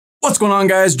What's going on,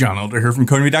 guys? John Elder here from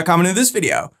Codemy.com, and in this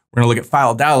video, we're going to look at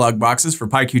file dialog boxes for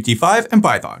PyQt5 and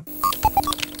Python.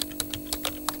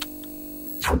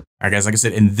 All right, guys, like I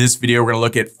said, in this video, we're going to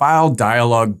look at file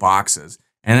dialog boxes,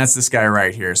 and that's this guy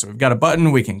right here. So we've got a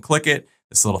button, we can click it,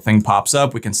 this little thing pops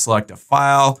up, we can select a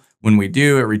file. When we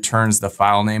do, it returns the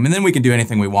file name, and then we can do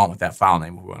anything we want with that file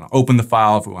name. If we want to open the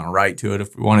file, if we want to write to it,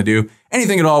 if we want to do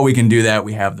anything at all, we can do that.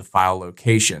 We have the file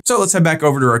location. So let's head back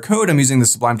over to our code. I'm using the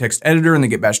Sublime Text Editor in the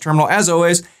Git Bash terminal as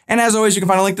always. And as always, you can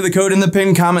find a link to the code in the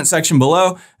pinned comment section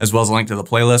below, as well as a link to the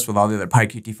playlist with all the other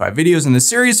PyQt5 videos in this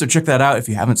series. So check that out if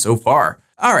you haven't so far.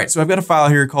 All right, so I've got a file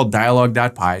here called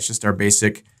dialog.py. It's just our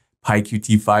basic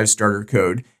PyQt5 starter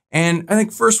code. And I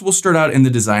think first we'll start out in the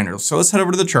designer. So let's head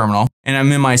over to the terminal, and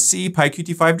I'm in my C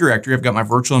PyQt5 directory. I've got my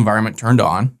virtual environment turned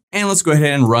on, and let's go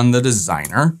ahead and run the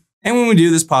designer. And when we do,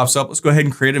 this pops up. Let's go ahead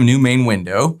and create a new main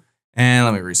window. And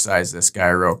let me resize this guy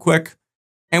real quick.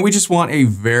 And we just want a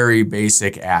very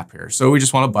basic app here. So we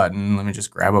just want a button. Let me just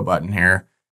grab a button here,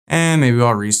 and maybe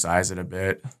I'll resize it a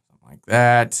bit, something like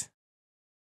that,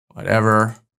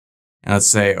 whatever. And let's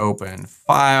say open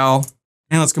file,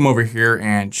 and let's come over here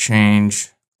and change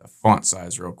the font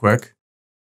size real quick.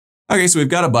 Okay, so we've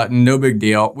got a button, no big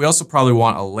deal. We also probably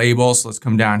want a label, so let's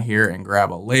come down here and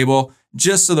grab a label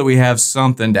just so that we have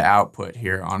something to output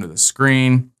here onto the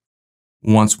screen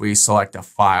once we select a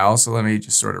file. So let me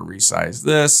just sort of resize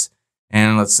this,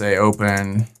 and let's say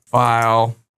open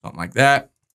file, something like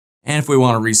that. And if we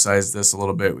want to resize this a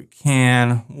little bit, we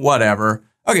can, whatever.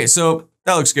 Okay, so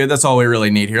that looks good. That's all we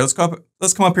really need here. Let's come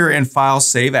up here and file,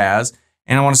 save as.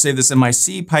 And I want to save this in my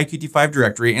C PyQt5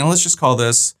 directory, and let's just call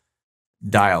this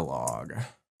dialog.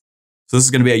 So this is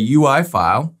going to be a UI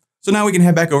file. So now we can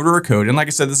head back over to our code. And like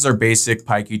I said, this is our basic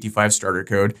PyQt5 starter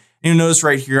code. And you'll notice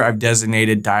right here, I've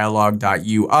designated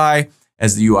dialog.ui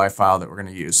as the UI file that we're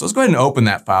going to use. So let's go ahead and open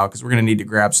that file because we're going to need to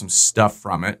grab some stuff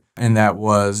from it. And that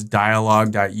was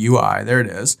dialog.ui. There it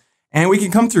is. And we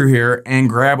can come through here and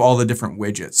grab all the different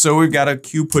widgets. So we've got a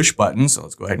Q push button. So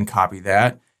let's go ahead and copy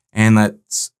that. And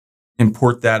let's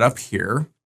import that up here.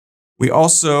 We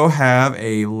also have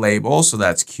a label, so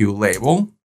that's Q label.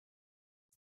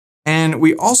 And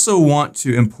we also want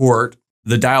to import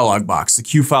the dialog box, the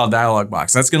QFileDialog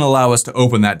Box. That's going to allow us to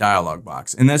open that dialog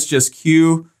box. And that's just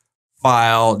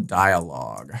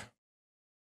QFileDialog.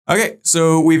 Okay,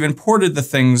 so we've imported the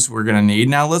things we're going to need.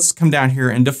 Now let's come down here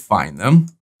and define them.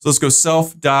 So let's go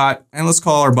self dot, and let's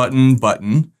call our button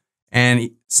button,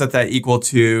 and set that equal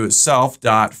to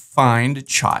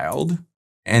self.findChild.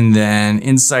 And then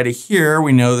inside of here,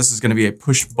 we know this is going to be a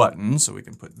push button, so we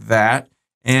can put that.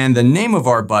 And the name of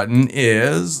our button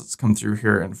is, let's come through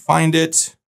here and find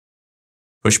it,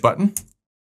 push button.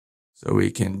 So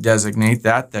we can designate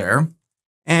that there.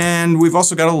 And we've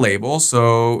also got a label.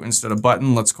 So instead of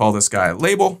button, let's call this guy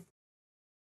label.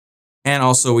 And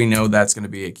also we know that's going to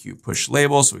be a Q push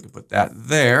label, so we can put that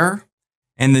there.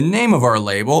 And the name of our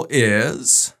label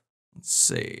is, let's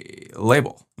see,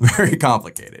 label. Very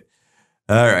complicated.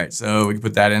 All right, so we can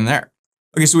put that in there.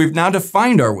 Okay, so we've now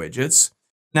defined our widgets.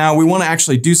 Now we want to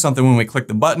actually do something when we click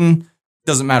the button.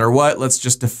 Doesn't matter what, let's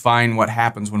just define what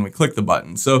happens when we click the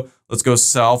button. So let's go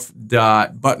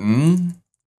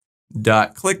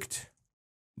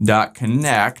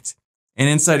self.button.clicked.connect. And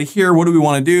inside of here, what do we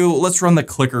want to do? Let's run the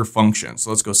clicker function. So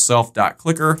let's go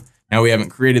self.clicker. Now we haven't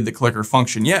created the clicker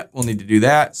function yet. We'll need to do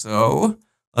that. So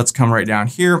let's come right down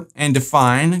here and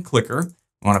define clicker.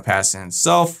 We want to pass in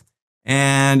self.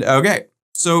 And okay,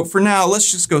 so for now,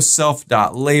 let's just go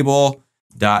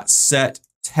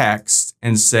self.label.setText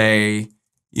and say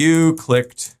you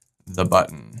clicked the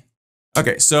button.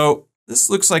 Okay, so this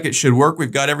looks like it should work.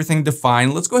 We've got everything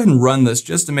defined. Let's go ahead and run this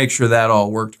just to make sure that all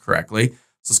worked correctly.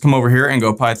 So let's come over here and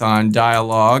go Python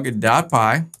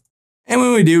dialog.py. And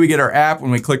when we do, we get our app. When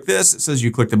we click this, it says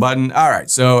you click the button. All right,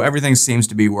 so everything seems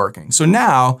to be working. So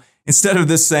now, instead of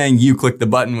this saying you click the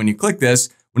button when you click this,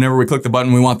 whenever we click the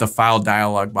button, we want the file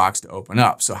dialog box to open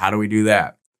up. So how do we do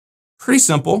that? Pretty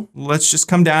simple. Let's just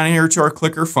come down here to our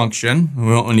clicker function. We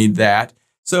won't need that.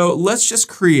 So let's just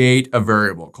create a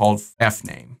variable called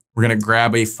FName. We're going to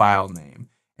grab a file name,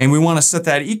 and we want to set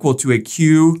that equal to a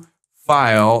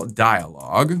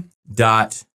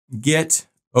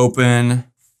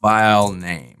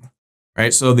QFileDialog.getOpenFileName.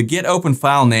 Right? So the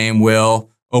getOpenFileName will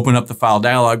open up the file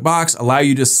dialog box, allow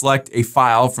you to select a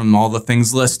file from all the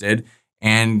things listed,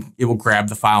 and it will grab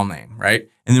the file name, right?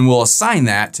 And then we'll assign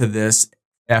that to this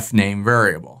FName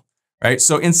variable, right?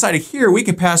 So inside of here, we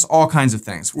can pass all kinds of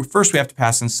things. First, we have to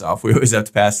pass in self. We always have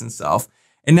to pass in self.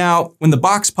 And now when the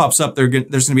box pops up, there's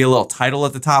going to be a little title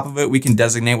at the top of it. We can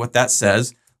designate what that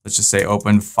says. Let's just say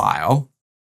open file,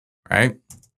 right?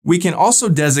 we can also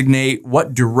designate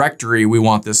what directory we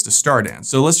want this to start in.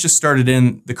 So let's just start it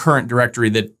in the current directory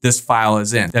that this file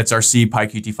is in. That's our C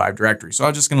PyQt5 directory. So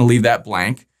I'm just gonna leave that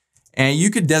blank. And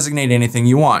you could designate anything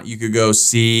you want. You could go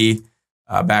C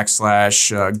 /GUI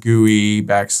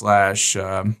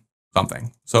 /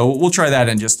 something. So we'll try that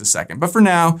in just a second. But for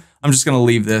now, I'm just gonna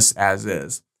leave this as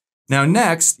is. Now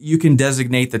next, you can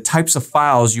designate the types of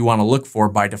files you wanna look for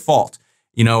by default.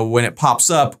 You know, when it pops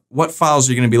up, what files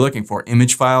are you going to be looking for?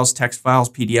 Image files, text files,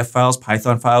 PDF files,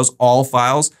 Python files, all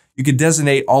files. You could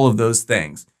designate all of those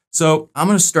things. So I'm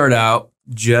going to start out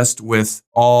just with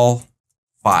all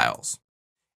files.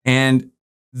 And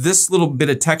this little bit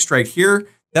of text right here,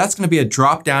 that's going to be a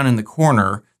drop down in the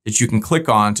corner that you can click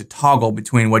on to toggle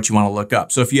between what you want to look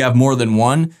up. So if you have more than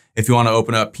one, if you want to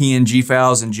open up PNG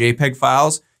files and JPEG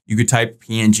files, you could type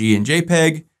PNG and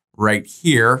JPEG right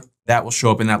here. That will show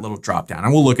up in that little drop down.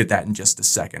 And we'll look at that in just a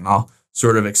second. I'll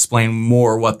sort of explain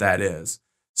more what that is.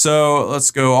 So let's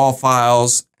go all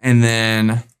files and then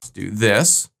let's do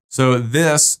this. So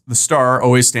this, the star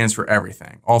always stands for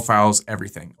everything. All files,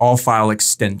 everything. All file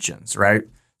extensions, right?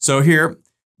 So here,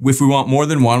 if we want more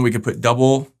than one, we could put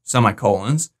double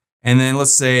semicolons. And then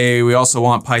let's say we also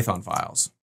want Python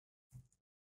files.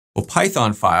 Well,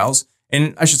 Python files,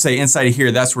 and I should say inside of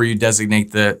here, that's where you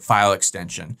designate the file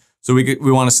extension. So we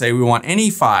want to say we want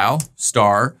any file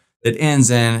star that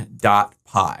ends in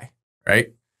 .py,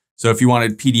 right? So if you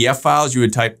wanted PDF files, you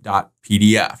would type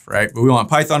 .pdf, right? But we want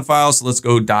Python files, so let's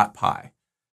go .py.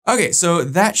 Okay, so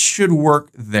that should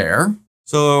work there.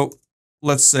 So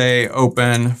let's say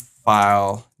open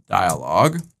File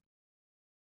Dialog.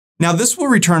 Now this will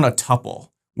return a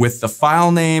tuple with the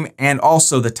file name and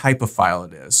also the type of file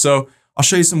it is. So I'll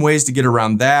show you some ways to get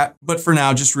around that, but for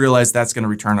now, just realize that's going to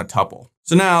return a tuple.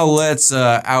 So now let's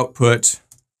output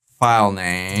file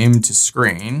name to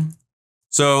screen.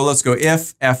 So let's go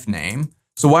if fname.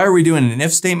 So why are we doing an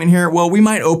if statement here? Well, we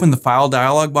might open the file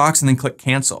dialog box and then click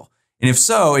cancel. And if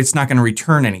so, it's not going to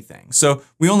return anything. So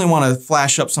we only want to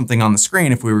flash up something on the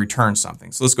screen if we return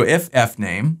something. So let's go if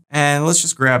fname, and let's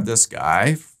just grab this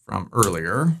guy from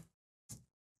earlier.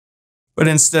 But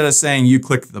instead of saying you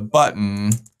click the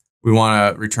button, we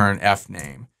want to return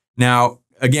fname. Now,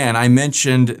 again, I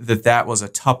mentioned that that was a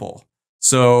tuple.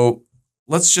 So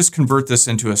let's just convert this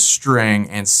into a string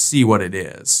and see what it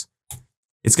is.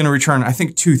 It's going to return, I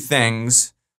think, two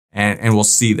things, and we'll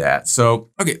see that. So,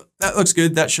 okay, that looks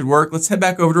good. That should work. Let's head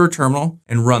back over to our terminal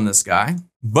and run this guy.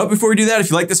 But before we do that, if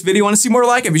you like this video, want to see more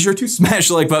like it, be sure to smash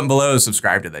the like button below,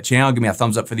 subscribe to the channel, give me a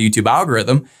thumbs up for the YouTube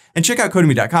algorithm, and check out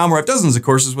Codemy.com, where I have dozens of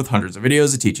courses with hundreds of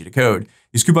videos that teach you to code.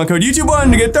 Use coupon code YouTube1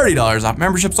 to get $30 off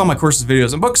memberships, all my courses,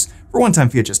 videos, and books for a one-time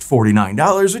fee at just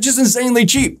 $49, which is insanely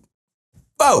cheap.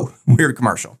 Whoa, weird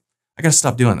commercial. I gotta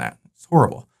stop doing that. It's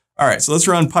horrible. All right, so let's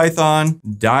run Python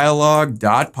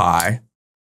dialog.py.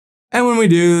 And when we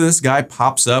do, this guy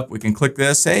pops up. We can click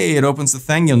this. Hey, it opens the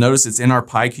thing. You'll notice it's in our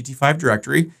PyQt5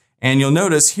 directory. And you'll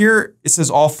notice here, it says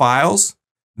all files.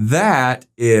 That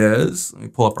is, let me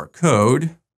pull up our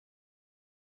code,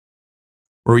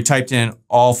 where we typed in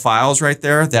all files right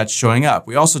there. That's showing up.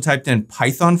 We also typed in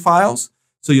Python files.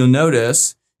 So you'll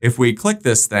notice if we click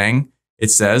this thing,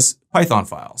 it says Python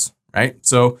files, right?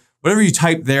 So whatever you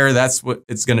type there, that's what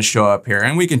it's going to show up here.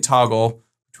 And we can toggle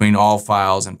between all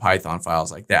files and Python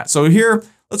files like that. So here,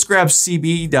 let's grab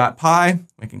cb.py.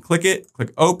 We can click it,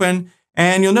 click open,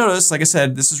 and you'll notice, like I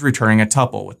said, this is returning a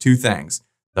tuple with two things: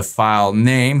 the file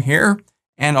name here,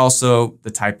 and also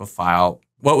the type of file,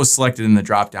 what was selected in the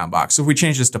drop-down box. So if we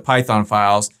change this to Python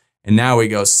files, and now we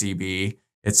go cb,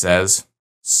 it says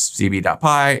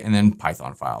cb.py and then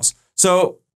Python files.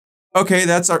 So, okay,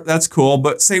 that's cool,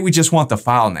 but say we just want the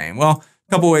file name. Well,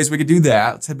 a couple ways we could do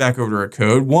that. Let's head back over to our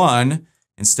code. One,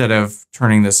 instead of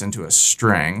turning this into a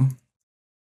string,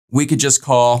 we could just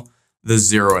call the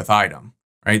 0th item,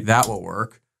 right? That will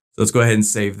work. So let's go ahead and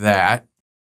save that.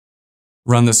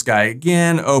 Run this guy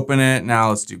again, open it. Now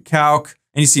let's do calc.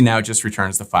 And you see now it just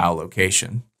returns the file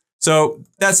location. So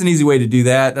that's an easy way to do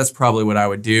that. That's probably what I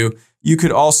would do. You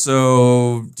could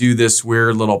also do this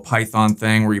weird little Python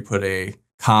thing where you put a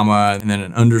comma and then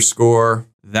an underscore.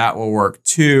 That will work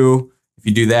too. If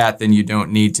you do that, then you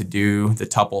don't need to do the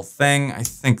tuple thing. I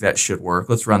think that should work.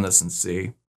 Let's run this and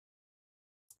see.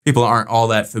 People aren't all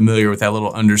that familiar with that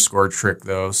little underscore trick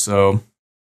though, so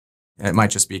it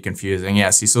might just be confusing. Yeah,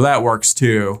 see, so that works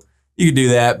too. You could do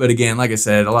that, but again, like I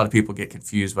said, a lot of people get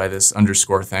confused by this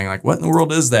underscore thing. Like, what in the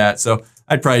world is that? So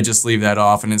I'd probably just leave that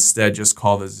off and instead just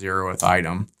call the 0th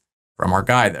item from our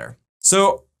guy there.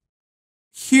 So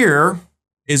here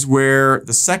is where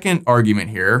the second argument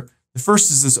here, the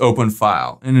first is this open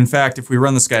file. And in fact, if we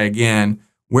run this guy again,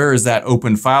 Where is that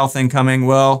open file thing coming?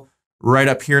 Well, right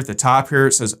up here at the top here,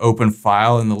 it says open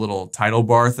file in the little title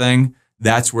bar thing.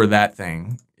 That's where that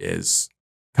thing is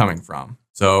coming from.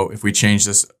 So if we change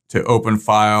this to open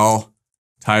file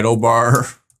title bar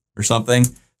or something,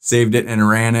 saved it and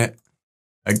ran it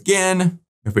again.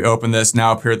 If we open this,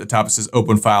 now up here at the top, it says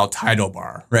open file title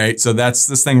bar, right? So that's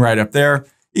this thing right up there.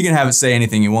 You can have it say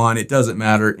anything you want. It doesn't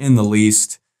matter in the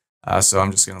least. So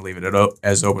I'm just gonna leave it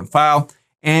as open file.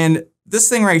 And this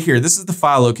thing right here, this is the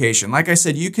file location. Like I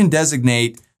said, you can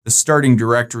designate the starting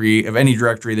directory of any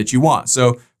directory that you want.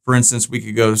 So for instance, we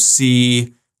could go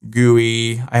C,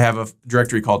 GUI. I have a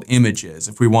directory called images.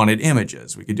 If we wanted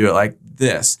images, we could do it like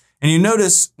this. And you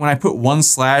notice when I put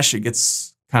 /, it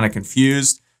gets kind of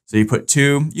confused. So you put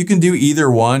 2, you can do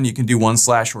either one. You can do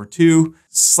 1/ or 2.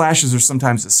 Slashes are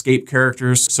sometimes escape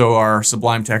characters. So our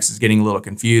Sublime text is getting a little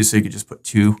confused. So you could just put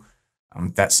 2.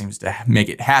 That seems to make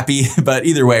it happy, but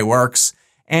either way works.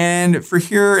 And for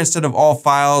here, instead of all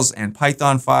files and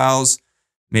Python files,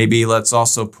 maybe let's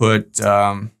also put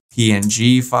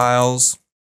PNG files.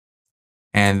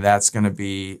 And that's going to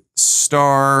be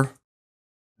star.png.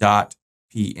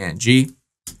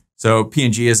 So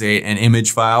PNG is an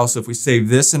image file. So if we save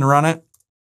this and run it,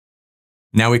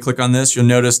 now we click on this, you'll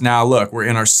notice now, look, we're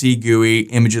in our C GUI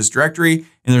images directory,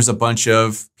 and there's a bunch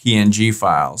of PNG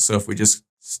files. So if we just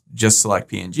select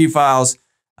PNG files,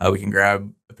 we can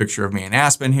grab a picture of me and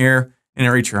Aspen here, and it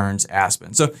returns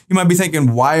Aspen. So you might be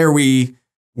thinking, why are we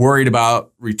worried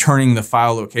about returning the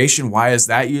file location? Why is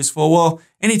that useful? Well,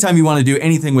 anytime you want to do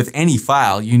anything with any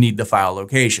file, you need the file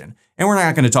location. And we're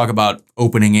not going to talk about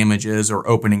opening images or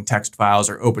opening text files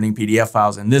or opening PDF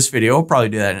files in this video. We'll probably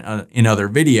do that in other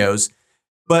videos.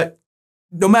 But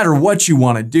no matter what you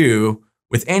want to do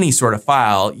with any sort of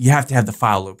file, you have to have the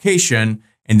file location.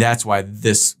 And that's why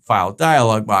this file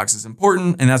dialog box is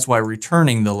important. And that's why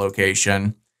returning the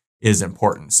location is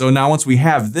important. So now once we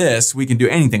have this, we can do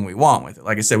anything we want with it.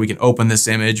 Like I said, we can open this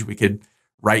image, we could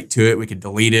write to it, we could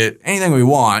delete it, anything we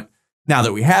want. Now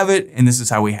that we have it, and this is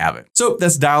how we have it. So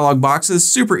that's dialog boxes,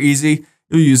 super easy.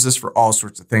 You'll use this for all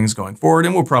sorts of things going forward,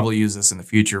 and we'll probably use this in the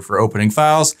future for opening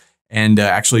files and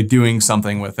actually doing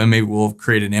something with them. Maybe we'll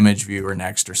create an image viewer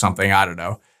next or something, I don't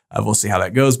know. We'll see how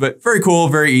that goes, but very cool,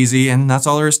 very easy, and that's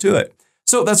all there is to it.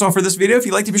 So that's all for this video. If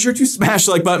you'd like to, be sure to smash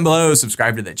the like button below,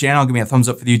 subscribe to the channel, give me a thumbs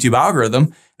up for the YouTube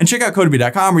algorithm, and check out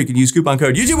Codemy.com where you can use coupon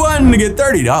code YouTube1 to get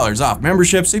 $30 off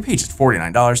membership. So you pay just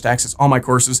 $49 to access all my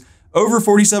courses, over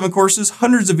 47 courses,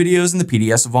 hundreds of videos, and the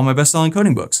PDFs of all my best-selling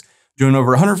coding books. Join over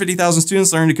 150,000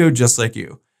 students learning to code just like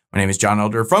you. My name is John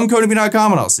Elder from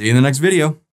Codemy.com, and I'll see you in the next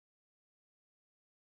video.